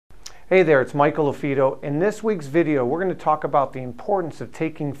Hey there, it's Michael LaFido. In this week's video, we're going to talk about the importance of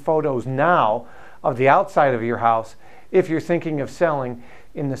taking photos now of the outside of your house if you're thinking of selling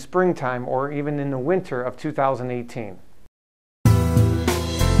in the springtime or even in the winter of 2018.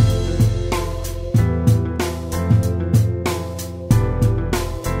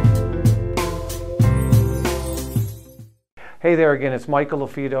 Hey there again, it's Michael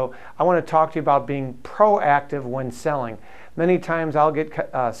LaFido. I want to talk to you about being proactive when selling. Many times I'll get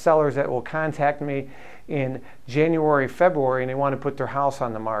sellers that will contact me in January, February, and they want to put their house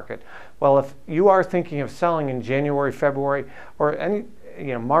on the market. Well, if you are thinking of selling in January, February, or any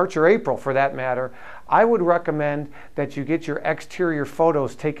March or April for that matter, I would recommend that you get your exterior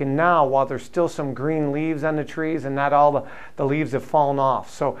photos taken now while there's still some green leaves on the trees and not all the leaves have fallen off.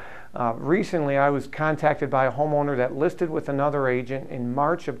 So recently I was contacted by a homeowner that listed with another agent in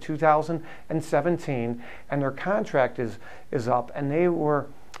March of 2017, and their contract is up, and they were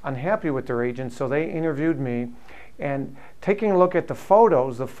unhappy with their agent, so they interviewed me. And taking a look at the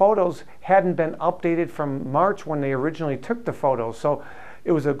photos hadn't been updated from March when they originally took the photos. So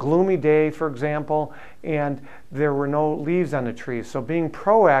it was a gloomy day, for example, and there were no leaves on the trees. So being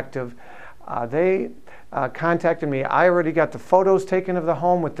proactive, they contacted me. I already got the photos taken of the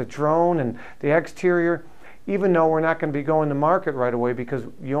home with the drone and the exterior, even though we're not going to be going to market right away because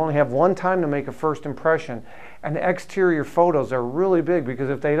you only have one time to make a first impression. And the exterior photos are really big because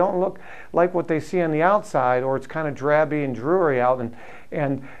if they don't look like what they see on the outside, or it's kind of drabby and dreary out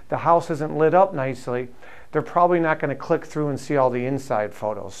and the house isn't lit up nicely, they're probably not going to click through and see all the inside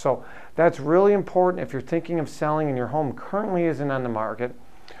photos. So that's really important if you're thinking of selling and your home currently isn't on the market,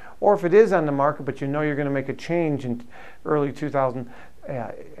 or if it is on the market but you know you're going to make a change in early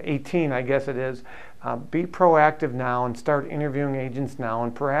 2018, I guess it is. Be proactive now and start interviewing agents now,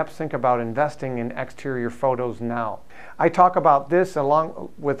 and perhaps think about investing in exterior photos now. I talk about this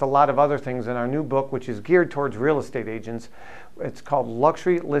along with a lot of other things in our new book, which is geared towards real estate agents. It's called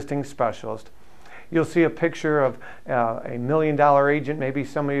Luxury Listing Specialist. You'll see a picture of a $1 million agent. Maybe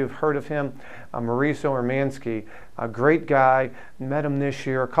some of you have heard of him, Mauricio Urmanski, a great guy. Met him this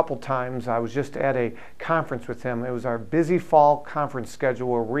year a couple times. I was just at a conference with him. It was our busy fall conference schedule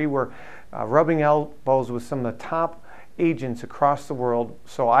where we were rubbing elbows with some of the top agents across the world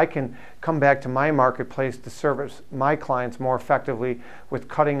so I can come back to my marketplace to service my clients more effectively with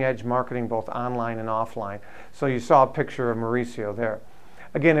cutting-edge marketing both online and offline. So you saw a picture of Mauricio there.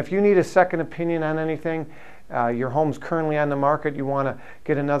 Again, if you need a second opinion on anything, your home's currently on the market, you want to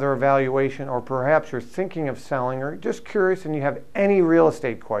get another evaluation, or perhaps you're thinking of selling or just curious and you have any real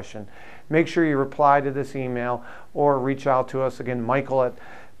estate question, make sure you reply to this email or reach out to us. Again, Michael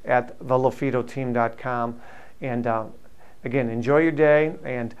at thelafidoteam.com. And again, enjoy your day,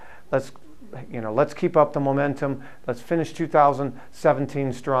 and let's keep up the momentum. Let's finish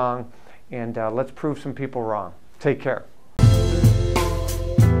 2017 strong, and let's prove some people wrong. Take care.